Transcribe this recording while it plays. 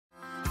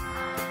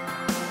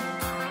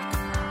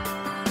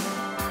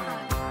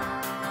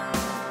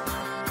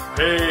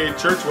Hey,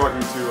 church, welcome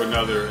to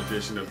another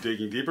edition of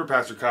Digging Deeper.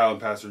 Pastor Kyle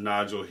and Pastor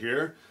Nigel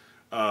here.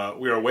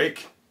 We are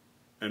awake,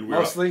 and we're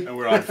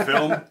on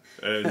film,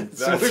 and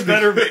that's we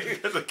better be.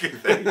 That's a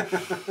good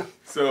thing.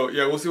 So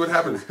yeah, we'll see what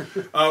happens.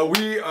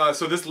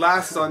 So this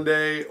last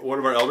Sunday, one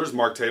of our elders,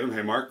 Mark Tatum,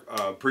 hey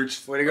Mark,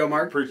 preached. Way to go,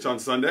 Mark! Preached on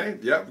Sunday.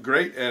 Yep,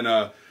 great,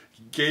 and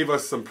gave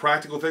us some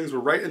practical things. We're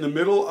right in the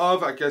middle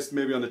of, I guess,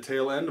 maybe on the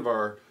tail end of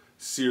our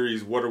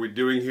series. What are we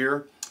doing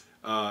here?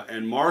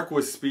 And Mark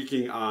was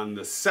speaking on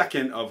the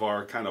second of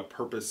our kind of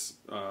purpose,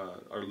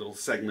 our little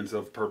segments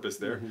of purpose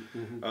there.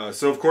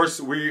 So of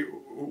course,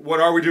 what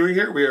are we doing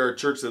here? We are a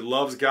church that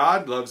loves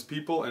God, loves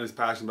people, and is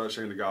passionate about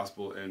sharing the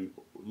gospel, and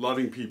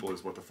loving people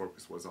is what the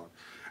focus was on.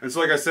 And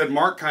so like I said,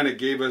 Mark kind of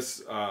gave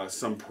us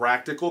some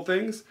practical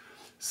things,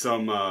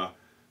 some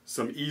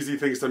easy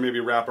things to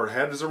maybe wrap our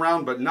heads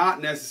around, but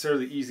not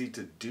necessarily easy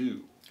to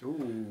do.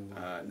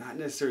 Not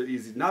necessarily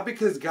easy. Not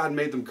because God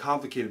made them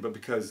complicated, but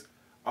because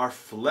our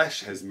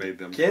flesh has made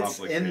them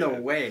complicated. Gets in the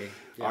way.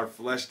 Yeah. Our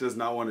flesh does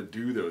not want to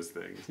do those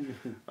things.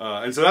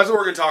 And so that's what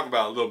we're going to talk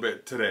about a little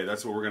bit today.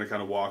 That's what we're going to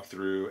kind of walk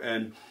through.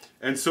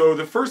 And so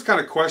the first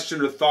kind of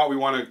question or thought we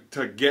want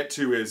to get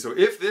to is, so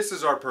if this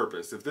is our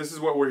purpose, if this is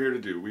what we're here to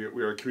do, we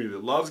are a community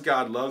that loves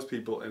God, loves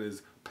people, and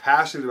is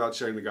passionate about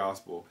sharing the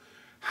gospel,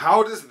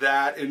 how does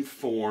that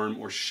inform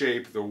or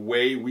shape the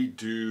way we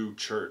do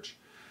church?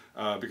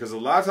 Because a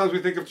lot of times we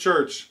think of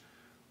church,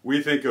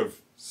 we think of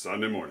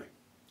Sunday morning.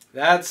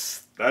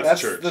 That's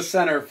church. The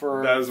center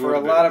for a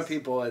lot of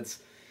people.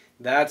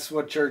 That's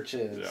what church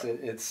is. Yeah.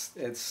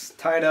 It's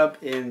tied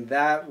up in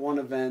that one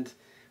event.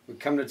 We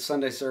come to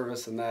Sunday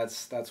service, and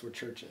that's what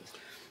church is.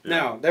 Yeah.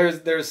 Now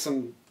there's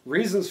some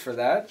reasons for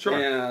that, sure.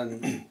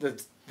 And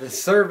the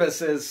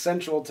service is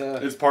central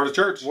to. It's part of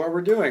church. What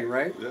we're doing,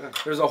 right? Yeah.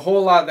 There's a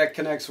whole lot that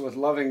connects with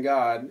loving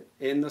God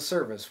in the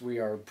service. We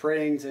are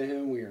praying to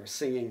Him. We are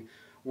singing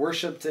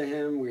worship to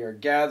Him, we are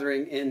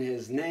gathering in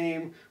His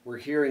name, we're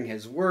hearing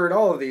His word.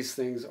 All of these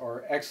things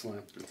are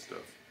excellent. Good stuff.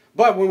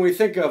 But when we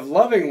think of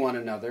loving one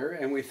another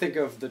and we think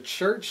of the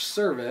church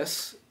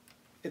service,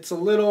 it's a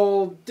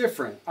little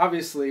different.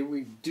 Obviously,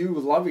 we do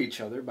love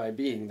each other by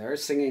being there.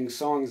 Singing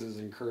songs is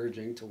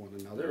encouraging to one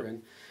another,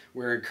 and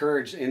we're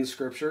encouraged in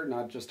Scripture,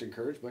 not just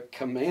encouraged, but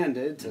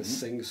commanded to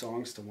sing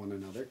songs to one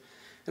another.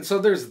 And so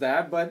there's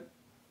that, but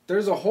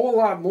there's a whole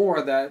lot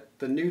more that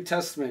the New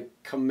Testament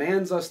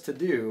commands us to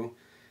do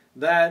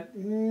that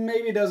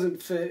maybe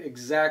doesn't fit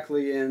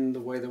exactly in the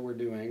way that we're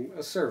doing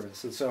a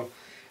service. And so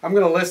I'm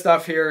going to list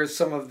off here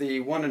some of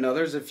the one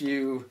another's. If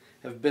you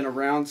have been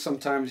around,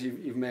 sometimes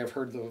you may have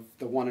heard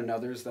the one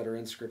another's that are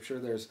in Scripture.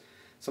 There's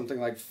something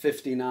like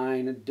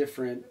 59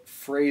 different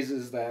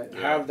phrases that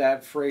have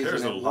that phrase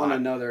in it, one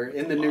another,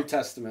 in the New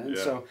Testament.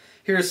 Yeah. So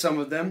here's some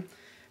of them.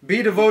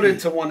 Be devoted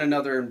to one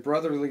another in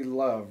brotherly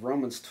love,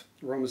 Romans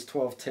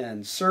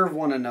 12:10. Serve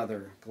one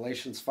another,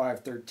 Galatians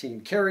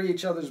 5:13. Carry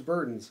each other's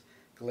burdens,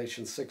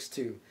 Galatians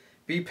 6:2.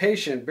 Be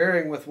patient,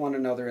 bearing with one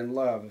another in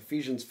love,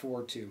 Ephesians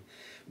 4:2.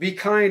 Be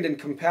kind and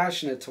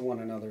compassionate to one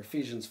another,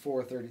 Ephesians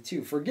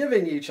 4:32.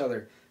 Forgiving each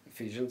other,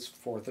 Ephesians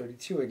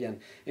 4:32 again.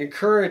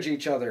 Encourage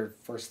each other,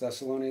 1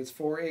 Thessalonians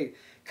 4:8.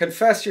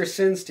 Confess your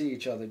sins to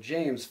each other,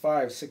 James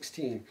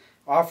 5:16.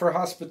 Offer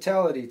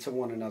hospitality to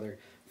one another,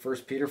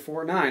 1 Peter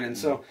 4:9. And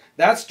so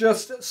that's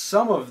just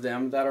some of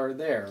them that are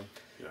there.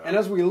 Yeah. And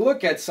as we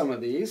look at some of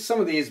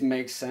these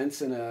make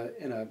sense in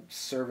a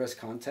service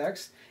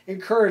context.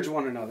 Encourage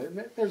one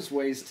another. There's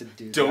ways to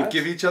do that. Don't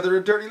give each other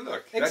a dirty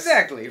look.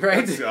 Exactly,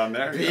 right? That's on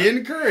there. Be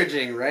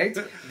encouraging, right?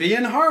 Be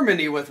in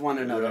harmony with one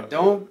another. Yeah.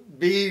 Don't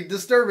be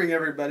disturbing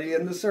everybody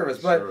in the service.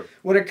 But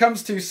when it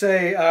comes to,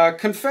 say,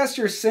 confess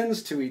your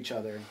sins to each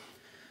other,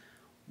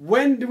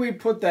 when do we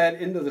put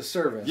that into the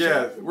service?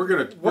 Yeah,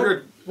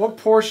 what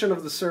portion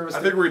of the service?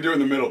 I think we're doing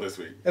the middle this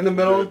week. In the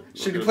middle?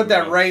 Should you put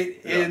that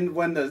in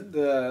when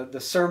the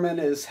sermon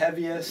is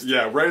heaviest?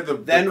 Yeah, right at the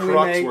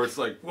crux where it's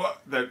like,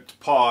 what? That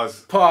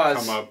pause.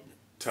 Come up.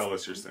 Tell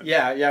us your sin.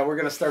 Yeah. We're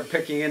gonna start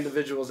picking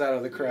individuals out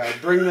of the crowd.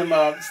 Bring them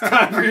up. It's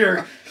time for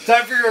your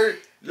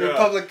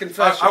public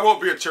confession. I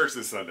won't be at church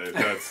this Sunday.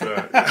 That's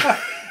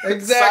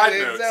exactly.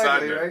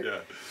 Side note, right? Yeah.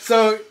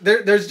 So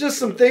there's just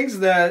some things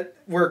that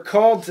we're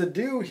called to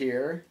do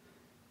here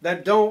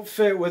that don't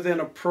fit within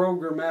a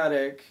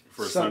programmatic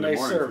Sunday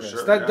service.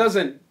 Sure, that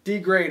doesn't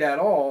degrade at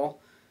all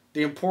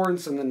the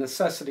importance and the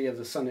necessity of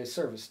the Sunday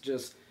service.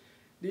 Just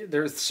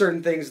there's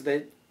certain things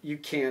that you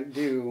can't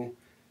do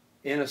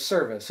in a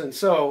service. And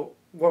so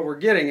what we're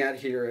getting at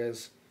here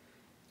is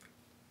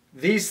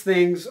these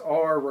things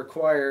are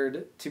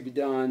required to be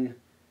done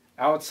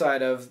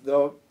outside of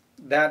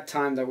that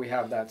time that we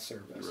have that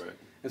service. Right.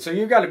 And so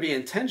you've got to be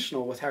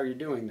intentional with how you're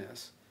doing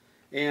this.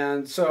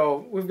 And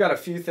so we've got a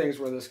few things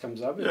where this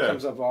comes up. It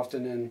comes up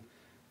often in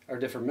our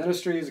different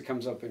ministries. It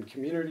comes up in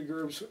community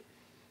groups.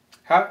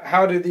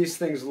 How do these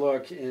things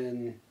look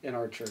in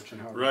our church? And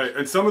how Right,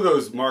 and some of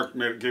those, Mark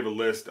gave a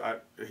list.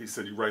 He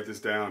said, you write this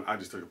down. I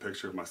just took a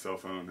picture of my cell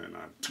phone, and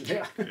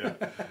yeah.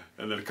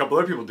 And then a couple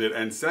other people did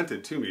and sent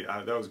it to me.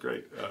 That was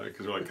great,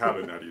 because they're like, Kyle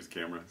didn't know how to use a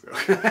camera.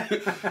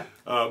 So.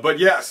 But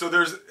yeah, so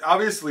there's,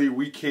 obviously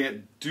we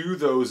can't do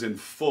those in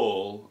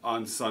full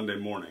on Sunday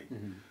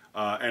morning.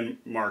 And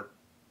Mark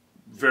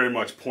very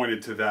much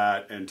pointed to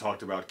that and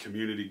talked about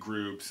community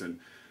groups, and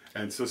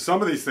so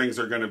some of these things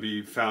are going to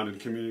be found in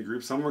community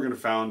groups. Some are going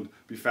to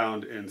be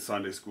found in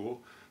Sunday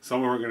school.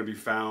 Some are going to be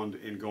found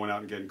in going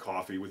out and getting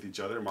coffee with each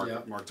other.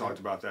 Mark talked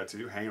about that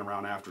too, hanging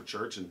around after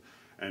church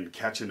and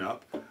catching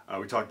up.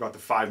 We talked about the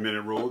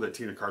 5-minute rule that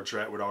Tina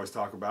Cartret would always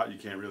talk about.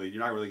 You're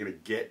not really going to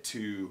get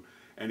to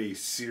any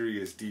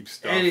serious, deep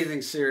stuff.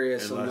 Anything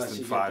serious in less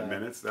than 5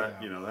 minutes.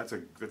 That's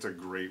a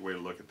great way to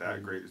look at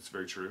that. Great, it's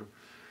very true.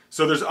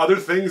 So there's other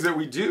things that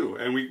we do,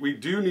 and we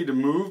do need to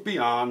move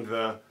beyond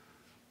the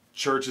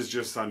church is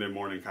just Sunday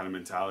morning kind of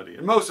mentality.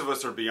 And most of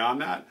us are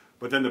beyond that.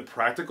 But then the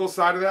practical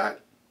side of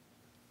that,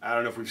 I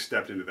don't know if we've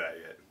stepped into that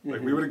yet.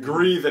 Like we would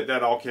agree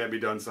that all can't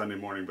be done Sunday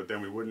morning, but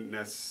then we wouldn't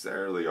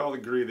necessarily all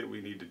agree that we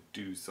need to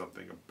do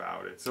something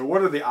about it. So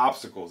what are the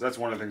obstacles? That's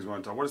one of the things we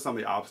want to talk about. What are some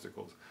of the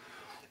obstacles?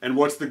 And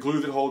what's the glue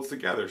that holds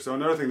together? So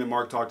another thing that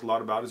Mark talked a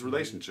lot about is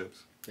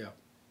relationships. Yeah.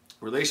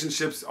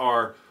 Relationships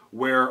are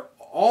where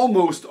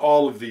almost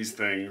all of these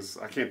things,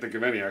 I can't think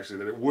of any actually,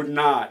 that it would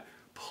not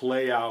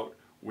play out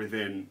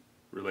within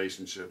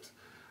relationships.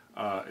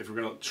 If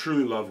we're going to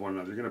truly love one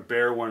another, you're going to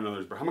bear one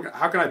another's burden.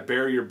 How can I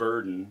bear your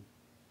burden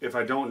if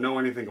I don't know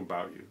anything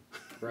about you?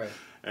 Right.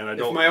 And I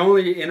don't. If my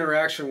only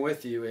interaction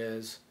with you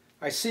is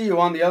I see you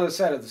on the other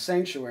side of the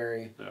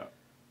sanctuary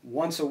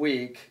once a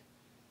week,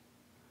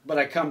 but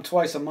I come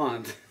twice a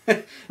month.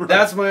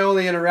 That's my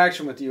only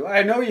interaction with you.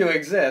 I know you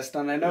exist,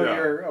 and I know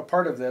you're a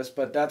part of this,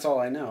 but that's all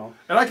I know.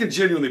 And I can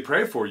genuinely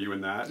pray for you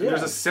in that. Yeah.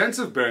 There's a sense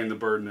of bearing the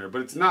burden there,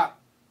 but it's not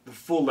the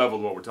full level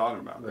of what we're talking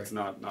about. Right. It's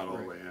not all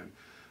the way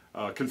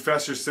in.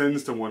 Confess your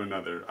sins to one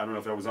another. I don't know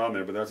if that was on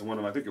there, but that's one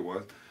of them. I think it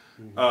was.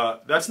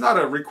 That's not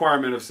a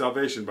requirement of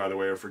salvation, by the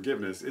way, or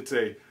forgiveness. It's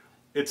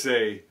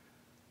a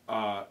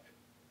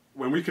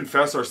when we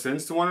confess our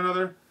sins to one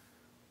another,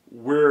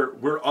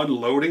 we're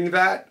unloading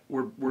that.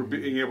 We're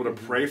being able to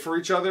pray for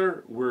each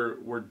other.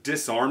 We're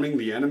disarming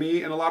the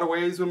enemy in a lot of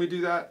ways when we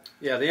do that.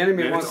 Yeah, the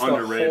enemy wants to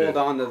hold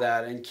on to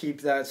that and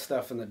keep that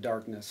stuff in the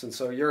darkness. And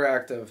so your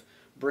act of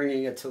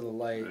bringing it to the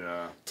light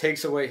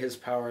takes away his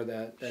power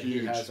that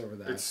he has over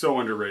that. It's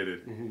so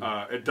underrated.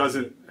 It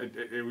doesn't.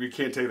 We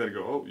can't take that and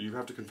go, oh, you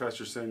have to confess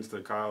your sins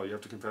to Kyle. You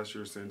have to confess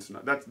your sins.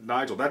 That's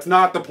Nigel. That's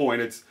not the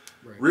point. It's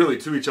really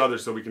to each other,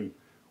 so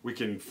we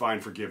can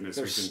find forgiveness.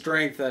 There's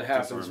strength that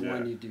happens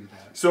when you do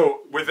that.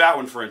 So with that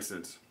one, for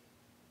instance,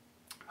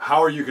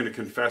 how are you going to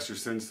confess your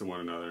sins to one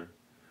another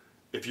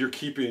if you're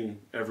keeping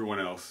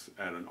everyone else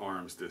at an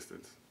arm's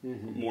distance?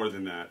 More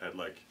than that, at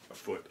like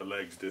a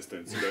leg's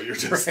distance. You know, you're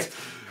just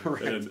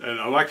and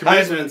on my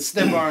commitment,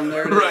 stiff arm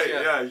there.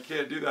 Yeah, you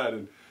can't do that,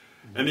 and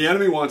the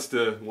enemy wants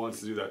to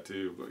do that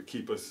too,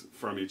 keep us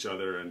from each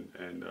other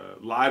and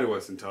lie to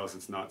us and tell us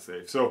it's not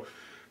safe.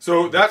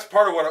 So that's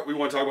part of what we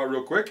want to talk about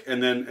real quick,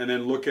 and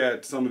then look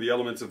at some of the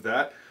elements of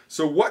that.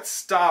 So what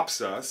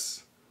stops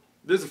us?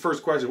 This is the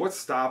first question. What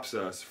stops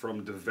us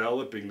from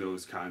developing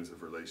those kinds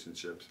of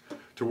relationships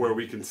to where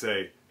we can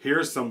say,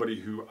 here's somebody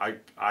who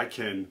I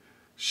can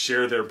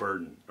share their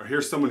burden, or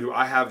here's someone who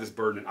I have this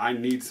burden and I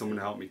need someone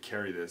to help me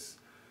carry this.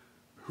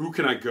 Who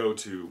can I go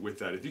to with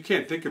that? If you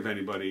can't think of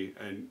anybody,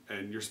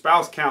 and your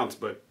spouse counts,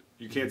 but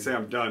you can't say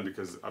I'm done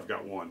because I've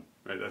got one,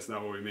 right? That's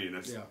not what we mean.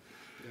 That's,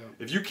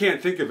 if you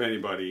can't think of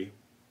anybody,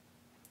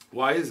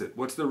 why is it?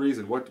 What's the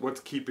reason?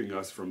 What's keeping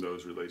us from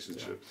those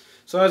relationships?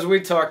 So as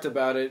we talked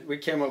about it, we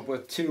came up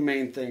with two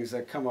main things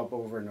that come up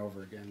over and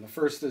over again. The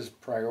first is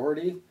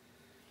priority.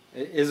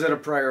 Is it a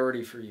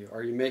priority for you?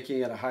 Are you making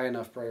it a high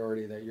enough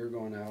priority that you're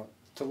going out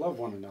to love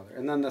one another?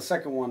 And then the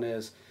second one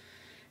is,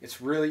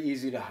 it's really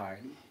easy to hide.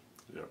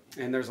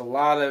 And there's a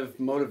lot of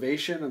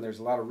motivation and there's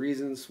a lot of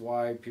reasons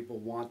why people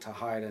want to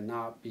hide and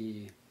not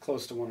be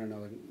close to one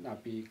another,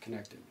 not be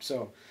connected.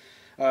 So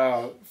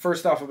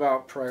first off,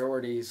 about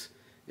priorities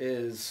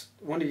is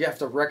when you have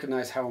to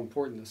recognize how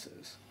important this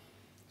is.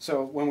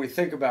 So when we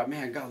think about,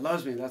 man, God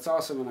loves me, that's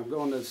awesome, and I'm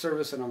going to the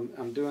service and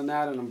I'm doing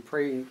that and I'm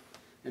praying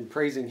and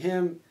praising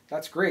Him,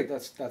 that's great,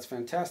 that's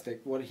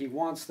fantastic. What He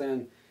wants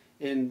then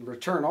in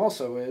return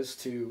also is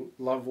to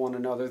love one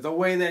another the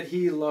way that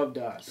He loved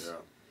us.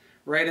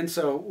 Right? And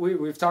so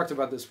we've talked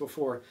about this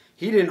before.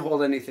 He didn't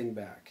hold anything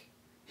back.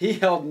 He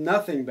held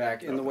nothing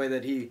back in the way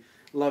that He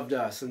loved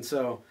us. And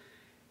so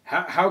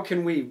how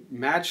can we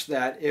match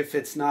that if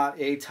it's not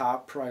a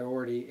top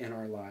priority in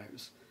our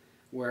lives?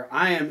 Where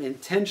I am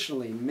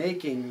intentionally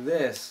making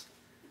this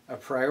a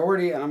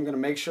priority, and I'm going to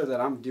make sure that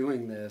I'm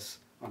doing this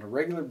on a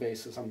regular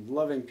basis. I'm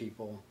loving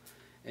people,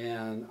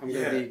 and I'm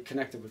going to be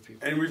connected with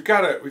people. And we've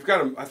got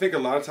to, I think a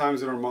lot of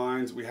times in our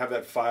minds, we have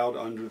that filed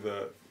under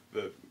the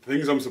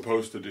things I'm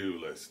supposed to do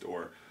list,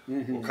 or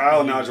well,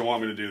 Kyle and Naja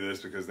want me to do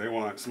this because they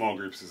want small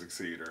groups to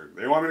succeed, or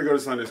they want me to go to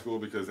Sunday school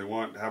because they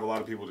want to have a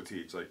lot of people to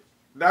teach. Like,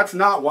 that's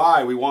not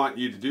why we want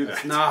you to do that.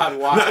 That's not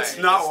why. That's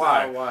not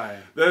why. Not why.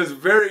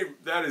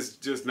 That is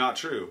just not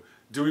true.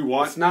 Do we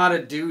want... It's not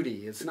a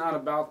duty. It's not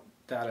about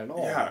that at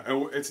all. Yeah,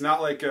 and it's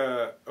not like,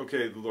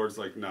 okay, the Lord's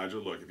like,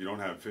 Nigel, look, if you don't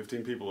have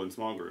 15 people in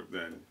small group,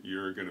 then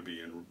you're going to be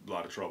in a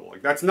lot of trouble.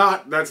 Like, that's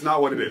not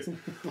what it is. I'm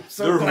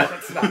so glad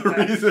it's not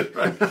that. Reason,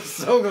 right? I'm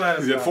so glad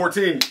it's You not. had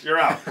 14, you're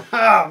out.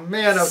 Oh,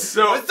 man. It's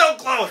so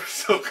close.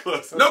 So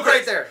close. No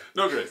grace there.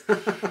 No grace.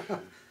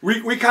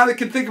 We kind of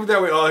can think of it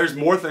that way. Oh, there's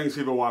more things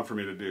people want for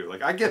me to do.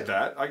 Like, I get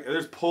that.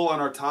 There's pull on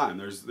our time.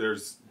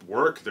 There's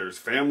work, there's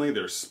family,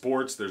 there's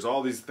sports, there's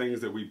all these things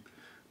that we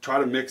try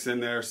to mix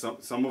in there.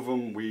 Some of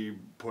them we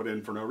put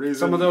in for no reason.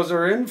 Some of those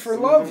are in for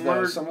love,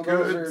 though. Some of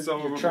those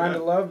are you're trying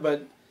to love,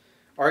 but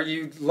are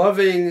you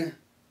loving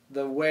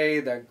the way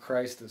that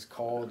Christ has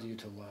called you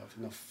to love,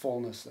 in the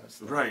fullness that's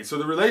there? Right. So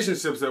the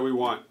relationships that we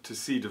want to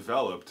see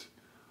developed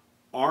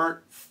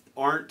aren't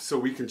so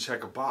we can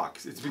check a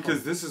box. It's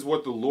because this is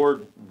what the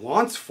Lord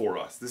wants for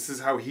us. This is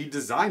how He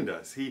designed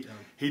us. He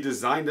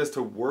designed us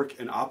to work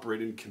and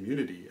operate in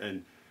community,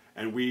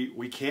 and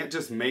we can't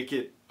just make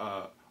it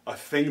a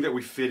thing that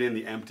we fit in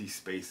the empty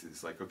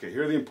spaces. Like, okay,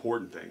 here are the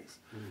important things,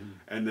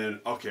 and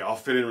then okay, I'll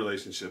fit in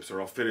relationships or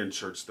I'll fit in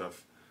church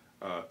stuff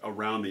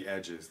around the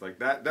edges. Like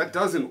that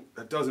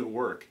doesn't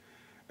work.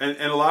 And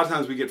a lot of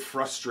times we get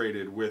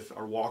frustrated with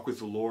our walk with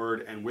the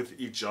Lord and with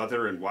each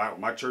other, and why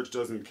my church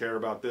doesn't care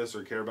about this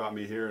or care about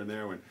me here and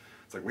there. When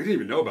it's like, we didn't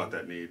even know about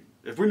that need.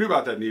 If we knew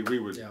about that need, we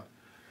would. Yeah.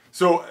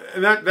 So,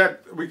 and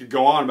that we could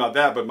go on about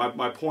that, but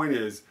my point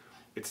is,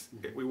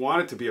 we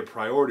want it to be a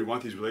priority. We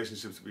want these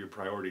relationships to be a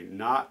priority,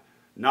 not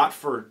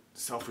for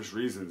selfish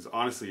reasons.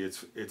 Honestly,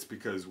 it's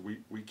because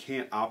we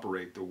can't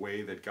operate the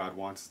way that God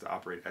wants us to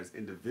operate as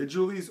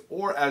individuals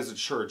or as a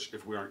church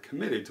if we aren't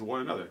committed to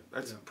one another.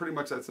 That's pretty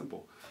much that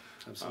simple.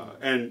 Absolutely.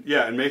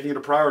 And making it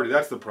a priority,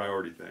 that's the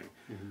priority thing.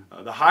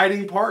 The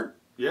hiding part,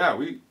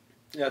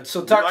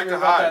 so talk to me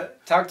about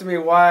that. Talk to me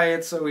why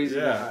it's so easy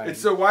to hide.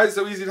 Why it's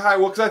so easy to hide?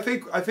 Well, because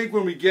I think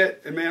when we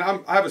get, and man,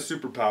 I have a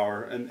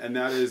superpower, and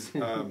that is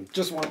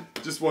just one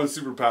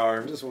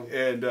superpower, just one,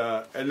 and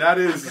that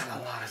is I've got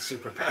a lot of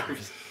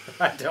superpowers.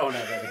 I don't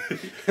have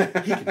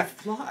any. He can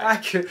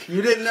fly.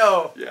 You didn't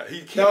know. Yeah,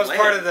 he can.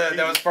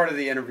 That was part of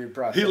the interview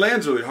process. He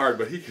lands really hard,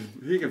 but he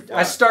can fly.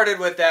 I started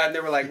with that, and they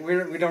were like, "We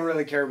don't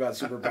really care about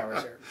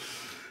superpowers here.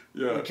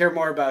 Yeah. We care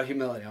more about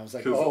humility." I was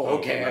like,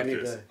 okay, I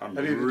need to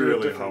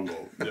really do it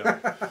humble. Yeah.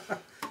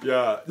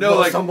 Yeah. No,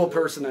 most humble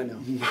person I know.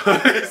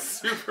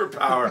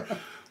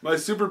 My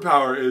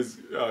superpower is,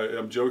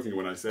 I'm joking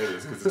when I say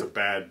this because it's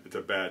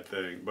a bad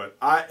thing, but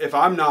if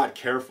I'm not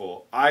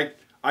careful, I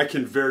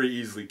can very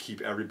easily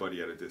keep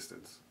everybody at a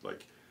distance.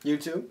 Like, you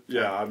too?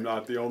 Yeah, I'm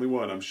not the only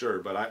one, I'm sure,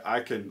 but I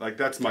can, like,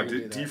 that's my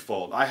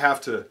default. I have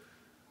to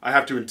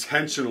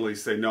intentionally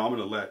say, no, I'm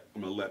gonna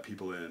let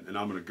people in, and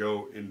I'm gonna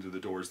go into the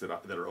doors that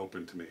are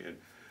open to me,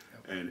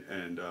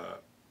 and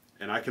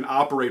I can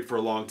operate for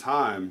a long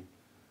time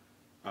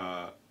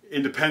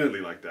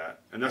independently like that,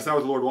 and that's not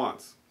what the Lord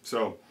wants.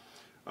 So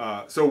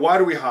why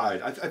do we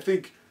hide? I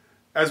think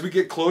as we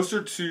get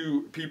closer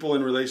to people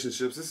in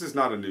relationships, this is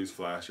not a news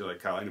flash. You're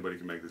like, Kyle, anybody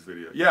can make this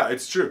video. Yeah,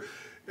 it's true.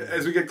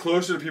 As we get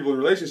closer to people in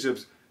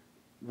relationships,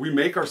 we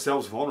make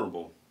ourselves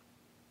vulnerable,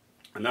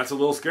 and that's a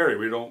little scary.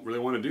 We don't really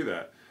want to do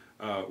that.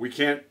 We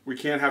can't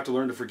have to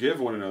learn to forgive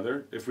one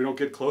another if we don't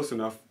get close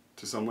enough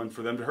to someone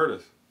for them to hurt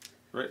us.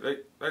 Right?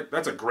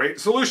 That's a great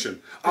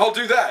solution. I'll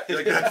do that.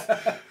 Like,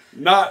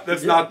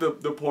 that's not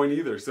the point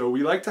either. So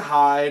we like to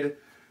hide.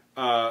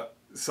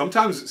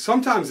 Sometimes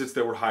it's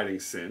that we're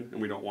hiding sin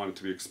and we don't want it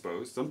to be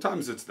exposed.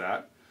 Sometimes it's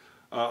that.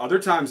 Other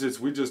times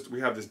it's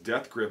we have this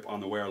death grip on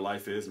the way our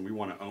life is, and we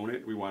want to own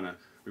it. We want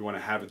to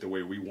have it the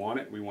way we want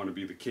it. We want to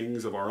be the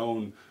kings of our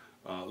own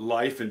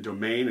life and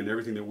domain, and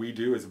everything that we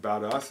do is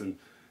about us, and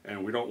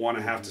we don't want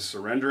to have to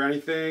surrender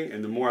anything.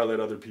 And the more I let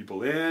other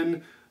people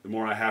in, the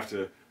more I have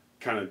to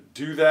kind of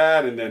do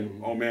that. And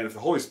then, oh man, if the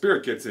Holy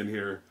Spirit gets in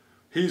here,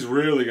 He's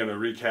really going to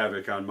wreak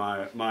havoc on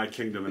my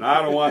kingdom, and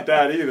I don't want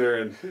that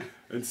either.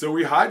 And so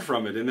we hide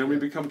from it, and then we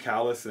become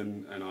callous,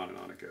 and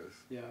on it goes.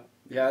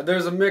 Yeah.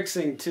 There's a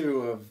mixing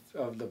too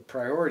of the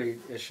priority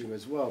issue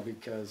as well,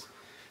 because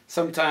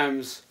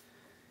sometimes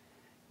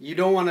you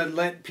don't want to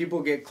let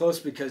people get close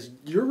because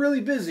you're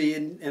really busy,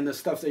 and the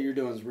stuff that you're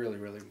doing is really,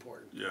 really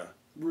important. Yeah.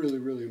 Really,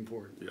 really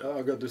important. Yeah.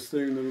 I got this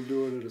thing that I'm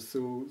doing that is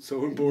so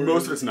important.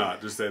 Most of it's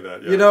not. Just say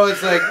that. Yeah. You know,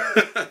 it's like,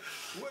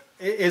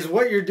 is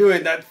what you're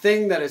doing that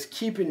thing that is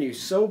keeping you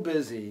so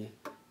busy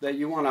that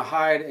you want to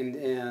hide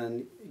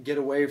and get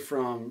away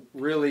from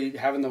really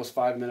having those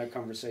 5-minute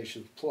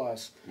conversations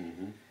plus?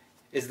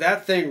 Is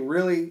that thing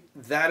really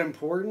that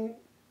important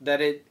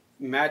that it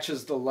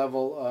matches the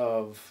level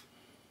of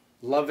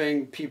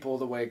loving people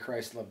the way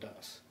Christ loved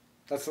us?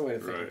 That's the way to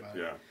think about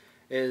it.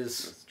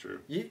 That's true.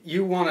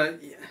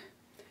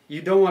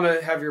 You don't want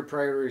to have your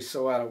priorities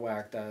so out of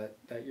whack that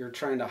you're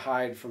trying to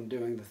hide from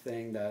doing the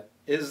thing that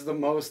is the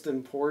most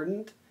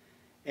important,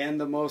 and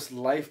the most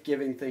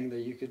life-giving thing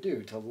that you could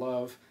do, to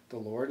love the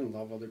Lord and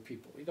love other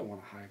people. You don't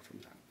want to hide from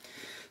that.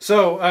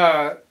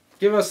 So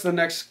give us the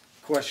next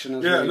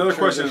question. Yeah, another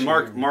question.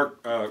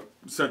 Mark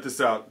sent this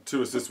out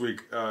to us this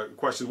week.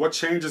 Question: what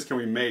changes can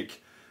we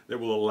make that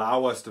will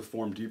allow us to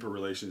form deeper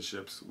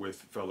relationships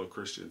with fellow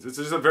Christians? This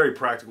is a very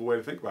practical way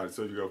to think about it.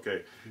 So you go,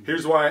 okay,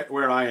 here's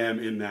where I am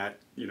in that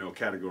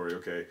category.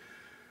 Okay,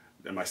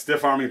 am I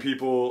stiff-arming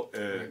people?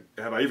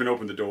 Have I even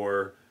opened the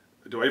door?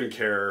 Do I even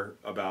care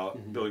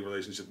about building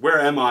relationships? Where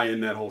am I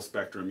in that whole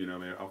spectrum?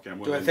 Okay,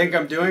 do I think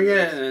I'm doing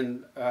it?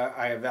 And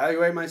I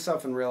evaluate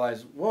myself and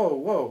realize,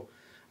 whoa,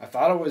 I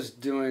thought I was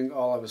doing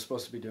all I was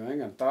supposed to be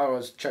doing. I thought I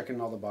was checking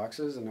all the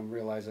boxes, and I'm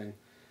realizing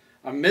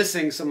I'm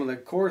missing some of the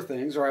core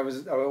things, or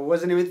I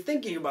wasn't even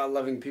thinking about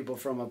loving people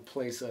from a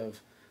place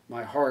of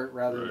my heart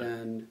rather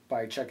than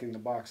by checking the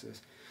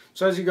boxes.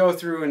 So as you go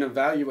through and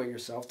evaluate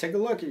yourself, take a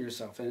look at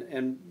yourself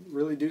and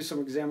really do some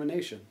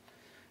examination.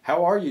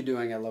 How are you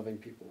doing at loving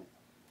people?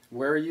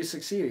 Where are you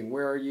succeeding?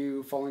 Where are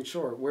you falling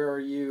short? Where are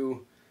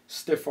you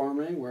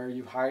stiff-arming? Where are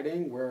you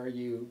hiding? Where are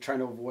you trying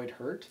to avoid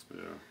hurt?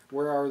 Yeah.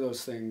 Where are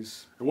those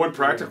things? And one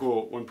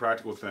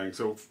practical thing.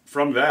 So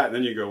from that,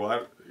 then you go,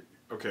 well,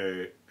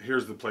 okay,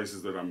 here's the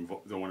places that I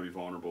don't want to be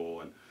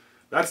vulnerable, and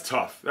that's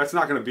tough. That's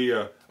not going to be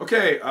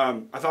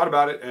I thought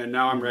about it, and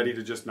now I'm ready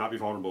to just not be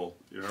vulnerable,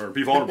 or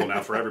be vulnerable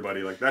now for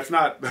everybody. Like that's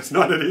not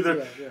it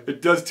either. Yeah.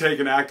 It does take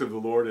an act of the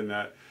Lord in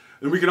that.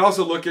 And we can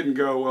also look at it and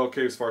go, well,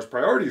 okay, as far as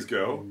priorities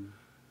go,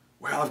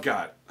 well, I've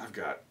got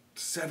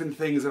 7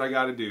 things that I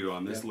got to do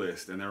on this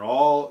list, and they're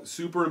all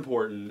super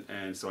important,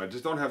 and so I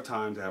just don't have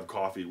time to have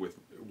coffee with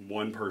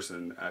one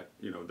person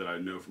that I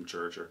know from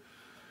church. Or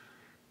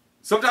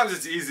sometimes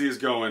it's easy as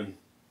going,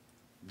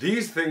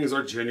 these things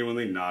are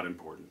genuinely not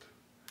important.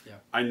 Yeah.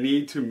 I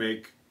need to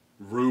make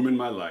room in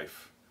my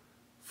life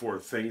for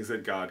things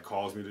that God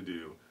calls me to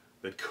do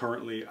that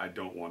currently I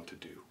don't want to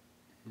do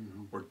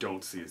or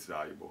don't see as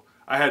valuable.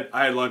 I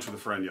had lunch with a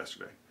friend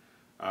yesterday.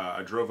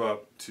 I drove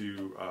up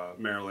to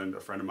Maryland. A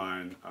friend of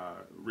mine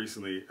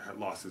recently had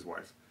lost his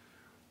wife.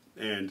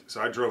 And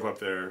so I drove up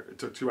there. It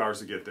took 2 hours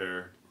to get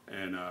there.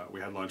 And we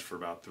had lunch for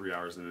about 3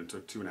 hours. And it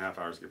took 2.5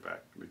 hours to get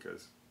back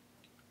because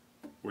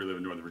we live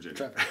in Northern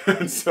Virginia.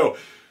 And so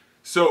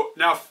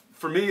now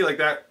for me, like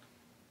that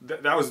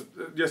was,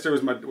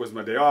 yesterday was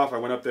my day off. I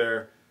went up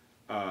there.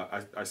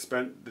 I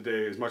spent the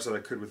day as much as I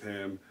could with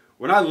him.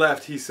 When I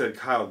left, he said,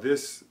 Kyle,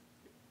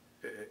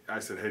 I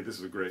said, hey, this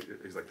was great.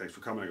 He's like, thanks for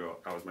coming. I go,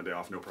 that was my day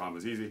off, no problem, it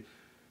was easy.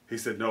 He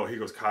said, no, he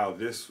goes, Kyle,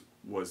 this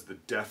was the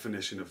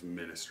definition of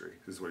ministry.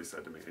 This is what he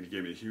said to me. And he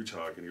gave me a huge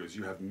hug, and he goes,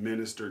 you have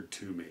ministered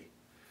to me.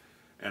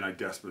 And I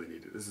desperately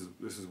need it. This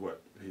is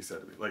what he said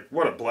to me. Like,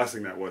 what a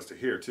blessing that was to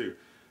hear, too.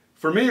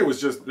 For me, it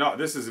was just, no,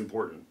 this is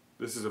important.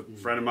 This is a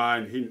friend of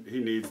mine. He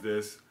needs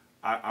this.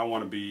 I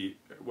want to be,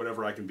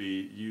 whatever I can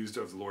be, used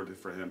of the Lord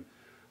for him.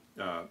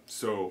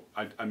 So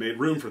I made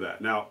room for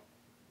that. Now,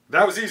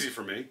 that was easy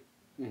for me.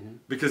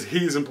 Because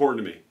he's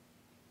important to me,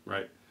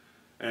 right?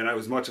 And it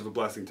was much of a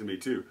blessing to me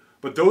too.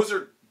 But those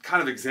are kind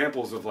of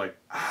examples of like,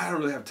 I don't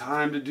really have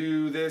time to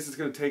do this. It's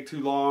going to take too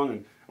long.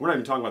 And we're not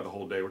even talking about the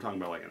whole day. We're talking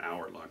about like an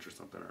hour at lunch or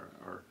something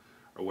or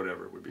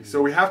whatever it would be.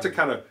 So we have to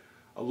kind of,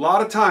 a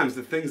lot of times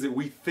the things that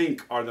we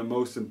think are the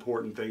most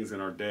important things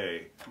in our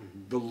day,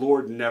 the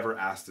Lord never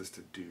asked us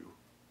to do.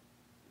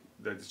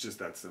 That's just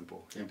that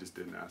simple. He just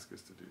didn't ask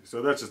us to do.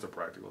 So that's just a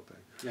practical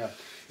thing. Yeah.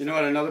 You know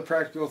what another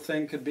practical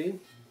thing could be?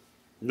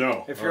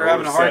 No. If you're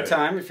having a hard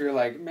time, if you're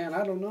like, man,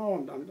 I don't know,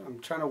 I'm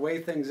trying to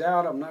weigh things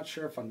out, I'm not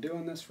sure if I'm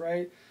doing this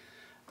right,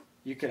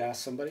 you could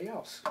ask somebody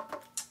else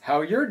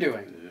how you're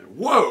doing.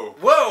 Whoa.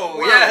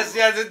 Yes.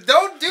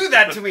 Don't do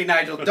that to me,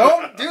 Nigel.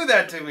 Don't do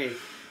that to me.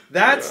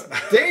 That's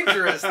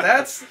dangerous.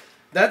 That's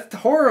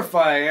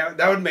horrifying.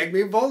 That would make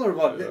me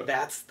vulnerable. Yeah.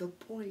 That's the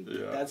point.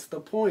 Yeah. That's the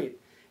point.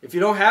 If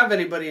you don't have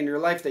anybody in your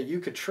life that you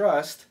could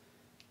trust,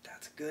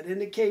 good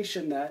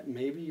indication that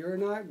maybe you're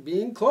not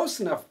being close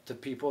enough to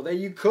people that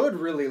you could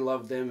really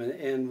love them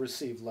and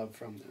receive love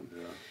from them.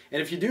 Yeah.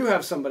 And if you do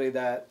have somebody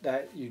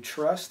that you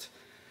trust,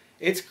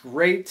 it's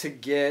great to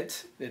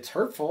get, it's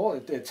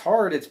hurtful, it's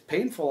hard, it's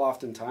painful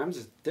oftentimes,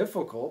 it's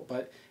difficult,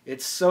 but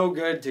it's so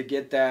good to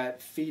get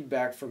that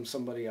feedback from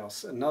somebody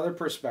else, another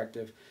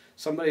perspective,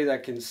 somebody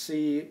that can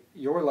see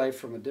your life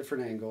from a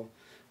different angle.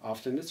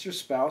 Often it's your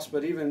spouse,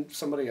 but even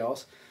somebody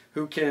else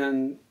who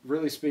can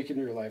really speak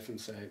into your life and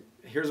say,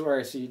 here's where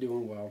I see you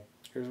doing well.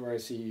 Here's where I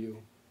see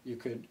you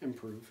could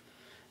improve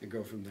and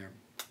go from there.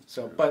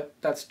 So, but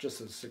that's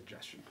just a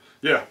suggestion.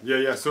 Yeah.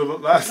 So the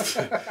last,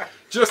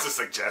 just a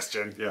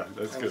suggestion. Yeah,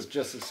 that's good.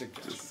 Just a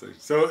suggestion.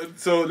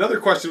 So another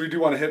question we do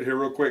want to hit here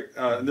real quick,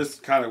 and this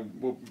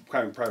we'll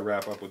probably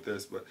wrap up with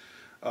this, but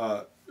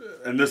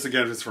and this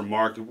again is from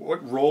Mark.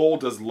 What role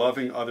does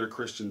loving other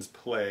Christians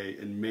play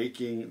in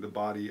making the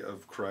body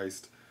of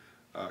Christ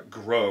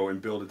grow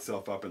and build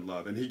itself up in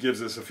love? And he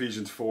gives us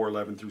Ephesians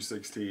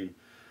 4:11-16.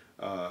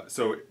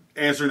 So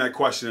answering that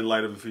question in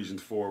light of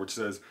Ephesians 4, which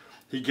says,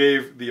 he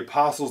gave the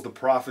apostles, the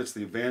prophets,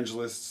 the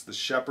evangelists, the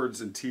shepherds,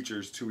 and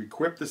teachers to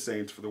equip the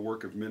saints for the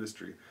work of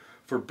ministry,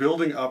 for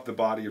building up the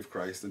body of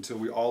Christ until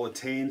we all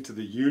attain to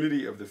the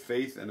unity of the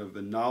faith and of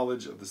the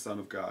knowledge of the Son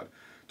of God,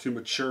 to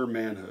mature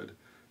manhood,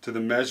 to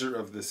the measure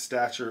of the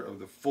stature of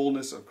the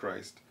fullness of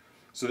Christ,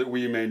 so that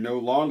we may no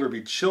longer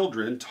be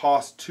children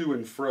tossed to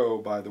and fro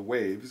by the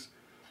waves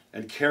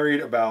and carried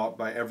about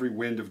by every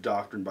wind of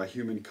doctrine, by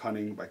human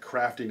cunning, by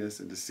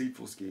craftiness and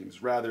deceitful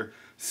schemes. Rather,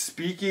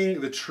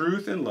 speaking the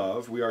truth in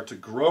love, we are to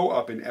grow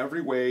up in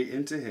every way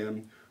into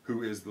him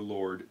who is the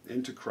Lord,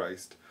 into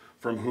Christ,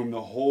 from whom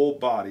the whole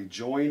body,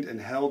 joined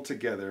and held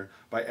together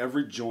by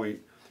every joint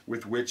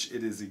with which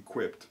it is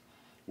equipped,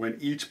 when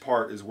each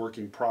part is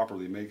working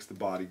properly, makes the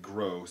body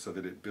grow so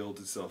that it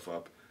builds itself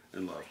up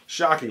in love.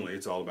 Shockingly,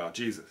 it's all about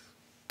Jesus.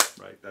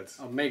 Right? That's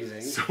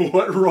amazing. So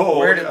what role?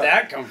 Where did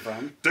that come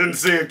from? Didn't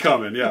see it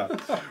coming, yeah.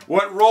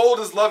 What role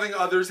does loving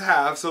others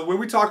have? So when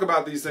we talk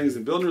about these things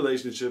and building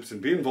relationships and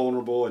being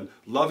vulnerable and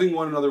loving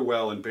one another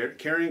well and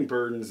carrying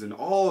burdens and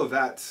all of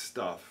that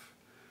stuff,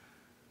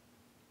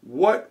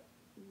 what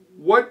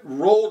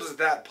role does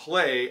that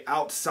play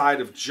outside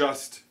of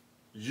just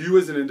you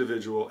as an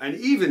individual and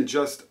even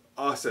just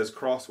us as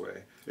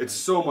Crossway? It's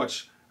so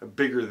much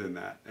bigger than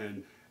that.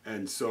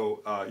 And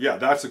so, yeah,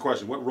 that's the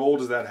question. What role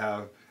does that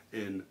have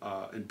in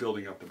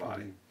building up the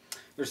body?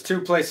 There's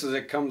two places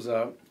it comes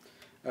up.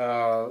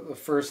 The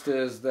first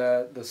is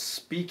that the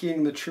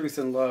speaking the truth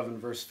in love in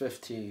verse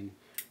 15,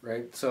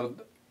 right? So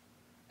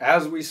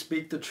as we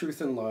speak the truth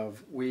in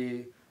love,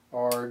 we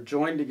are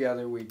joined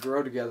together, we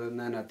grow together, and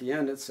then at the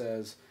end it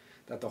says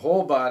that the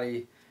whole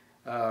body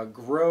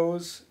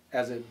grows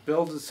as it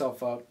builds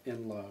itself up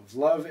in love.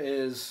 Love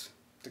is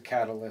the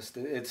catalyst.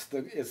 It's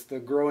the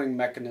growing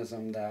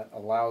mechanism that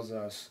allows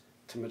us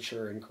to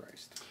mature in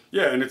Christ.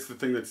 Yeah, and it's the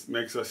thing that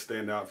makes us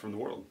stand out from the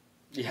world.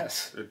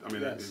 Yes.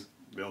 Yes.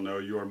 They'll know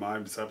you are my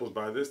disciples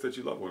by this, that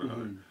you love one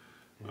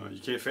another.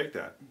 You can't fake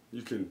that.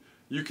 You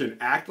can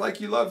act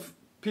like you love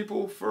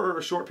people for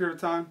a short period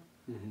of time,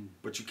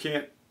 but you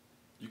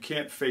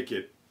can't fake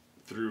it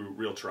through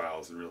real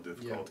trials and real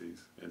difficulties.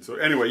 Yeah. And so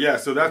anyway, yeah.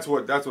 So that's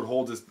what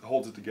holds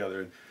it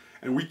together.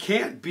 And we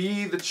can't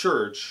be the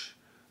church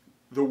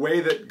the way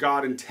that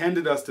God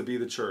intended us to be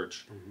the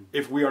church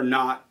if we are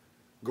not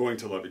going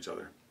to love each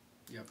other.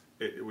 Yep.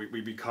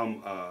 We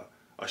become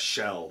a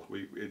shell.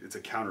 It's a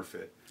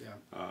counterfeit. Yeah.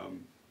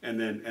 And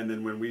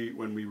then when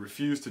we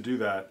refuse to do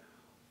that,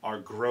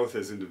 our growth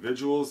as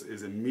individuals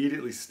is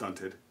immediately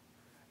stunted,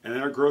 and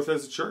then our growth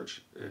as a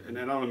church. And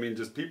I don't mean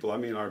just people. I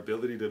mean our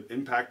ability to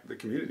impact the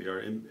community,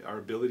 our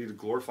ability to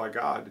glorify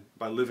God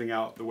by living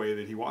out the way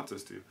that He wants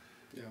us to.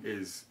 Yeah.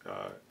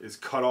 Is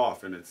cut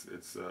off, and it's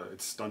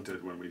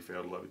stunted when we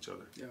fail to love each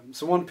other. Yeah.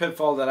 So one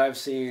pitfall that I've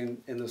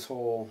seen in this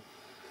whole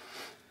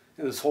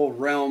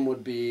realm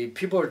would be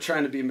people are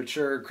trying to be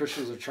mature,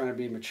 Christians are trying to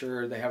be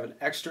mature. They have an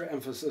extra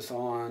emphasis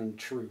on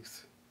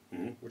truth,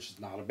 which is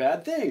not a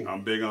bad thing.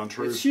 I'm big on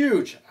truth. It's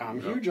huge.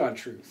 I'm huge on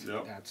truth.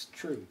 Yep. That's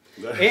true.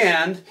 True.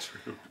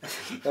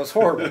 That was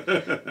horrible.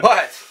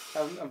 But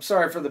I'm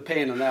sorry for the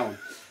pain on that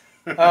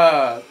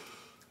one.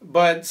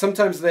 But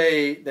sometimes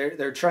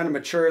they're trying to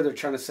mature. They're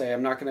trying to say,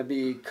 I'm not going to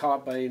be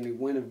caught by any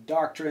wind of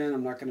doctrine.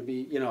 I'm not going to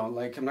be, I'm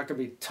not going to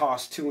be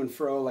tossed to and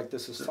fro like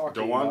this is talking about.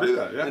 Don't want to do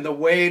that, yeah. And the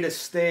way to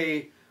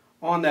stay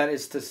on that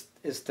is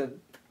to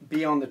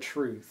be on the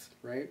truth,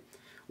 right?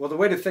 Well, the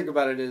way to think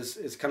about it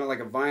is kind of like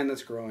a vine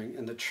that's growing,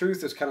 and the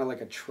truth is kind of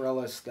like a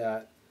trellis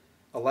that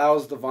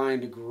allows the vine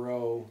to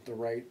grow the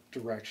right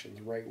direction,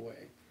 the right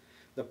way.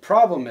 The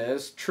problem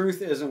is,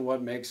 truth isn't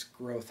what makes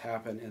growth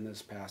happen in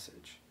this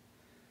passage.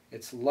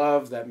 It's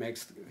love that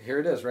makes, here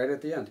it is right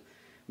at the end,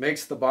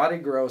 makes the body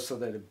grow so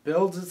that it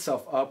builds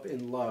itself up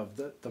in love.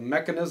 The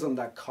mechanism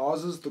that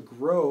causes the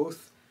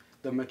growth,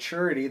 the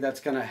maturity that's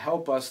going to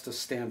help us to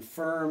stand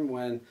firm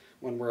when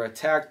we're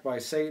attacked by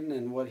Satan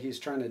and what he's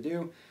trying to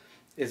do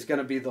is going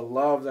to be the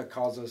love that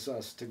causes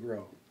us to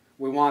grow.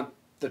 We want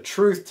the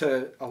truth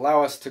to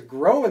allow us to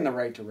grow in the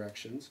right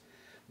directions,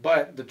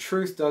 but the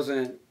truth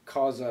doesn't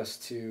cause us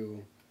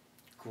to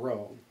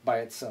grow by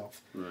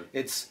itself. Right.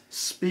 It's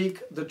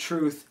speak the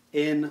truth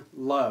in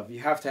love. You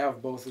have to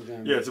have both of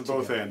them. Yeah, it's a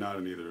both and, not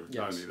an either. Yes,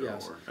 not an either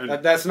yes. or.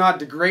 And that's not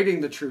degrading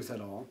the truth at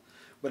all,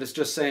 but it's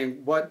just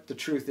saying what the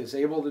truth is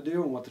able to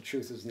do and what the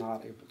truth is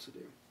not able to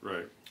do.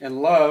 Right.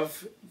 And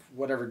love,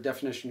 whatever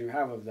definition you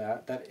have of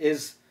that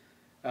is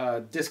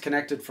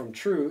disconnected from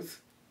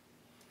truth,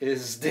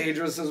 is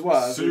dangerous as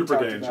well. As super we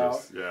talked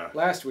dangerous. About yeah.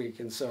 last week,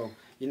 and so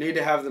you need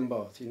to have them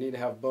both. You need to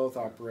have both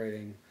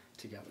operating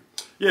together.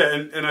 Yeah,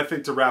 and I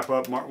think to wrap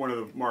up, one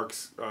of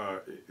Mark's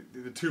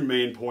the two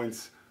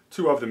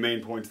of the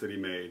main points that he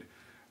made,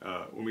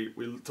 when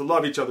we to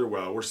love each other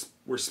well,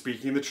 we're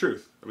speaking the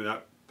truth. I mean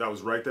that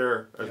was right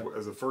there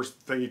as the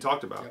first thing he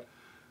talked about.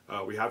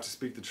 Yep. We have to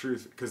speak the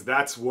truth because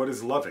that's what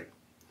is loving,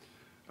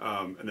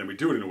 and then we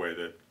do it in a way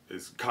that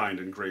is kind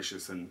and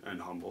gracious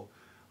and humble.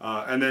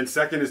 And then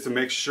second is to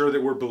make sure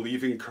that we're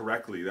believing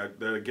correctly.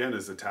 That again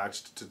is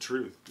attached to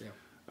truth.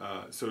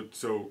 Yeah.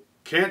 So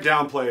can't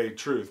downplay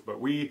truth,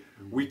 but we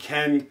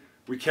can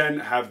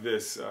have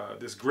this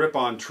grip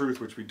on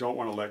truth which we don't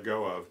want to let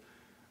go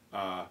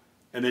of,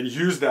 and then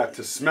use that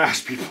to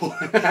smash people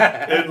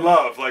in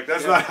love. Like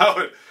that's not how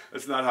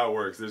it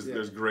works.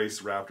 There's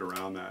grace wrapped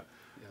around that.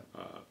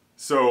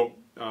 So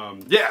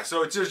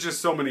it's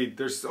just so many.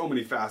 There's so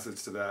many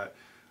facets to that.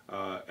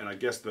 And I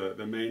guess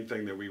the main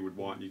thing that we would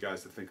want you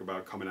guys to think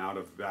about coming out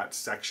of that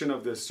section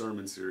of this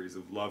sermon series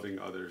of loving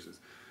others is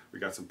we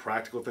got some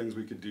practical things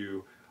we could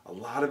do. A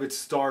lot of it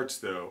starts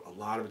though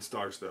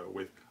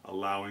with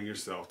allowing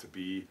yourself to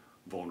be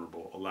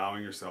vulnerable,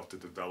 allowing yourself to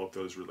develop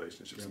those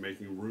relationships,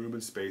 making room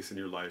and space in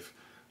your life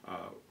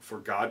for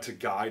God to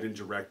guide and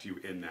direct you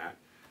in that.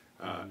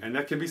 And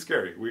that can be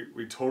scary.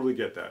 We totally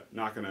get that.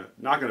 Not gonna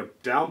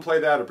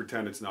downplay that or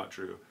pretend it's not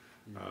true.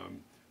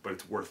 But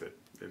it's worth it.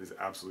 It is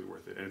absolutely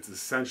worth it. And it's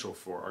essential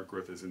for our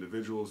growth as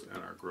individuals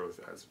and our growth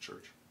as a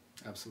church.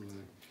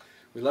 Absolutely.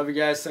 We love you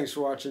guys. Thanks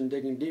for watching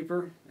Digging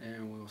Deeper,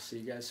 and we'll see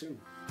you guys soon.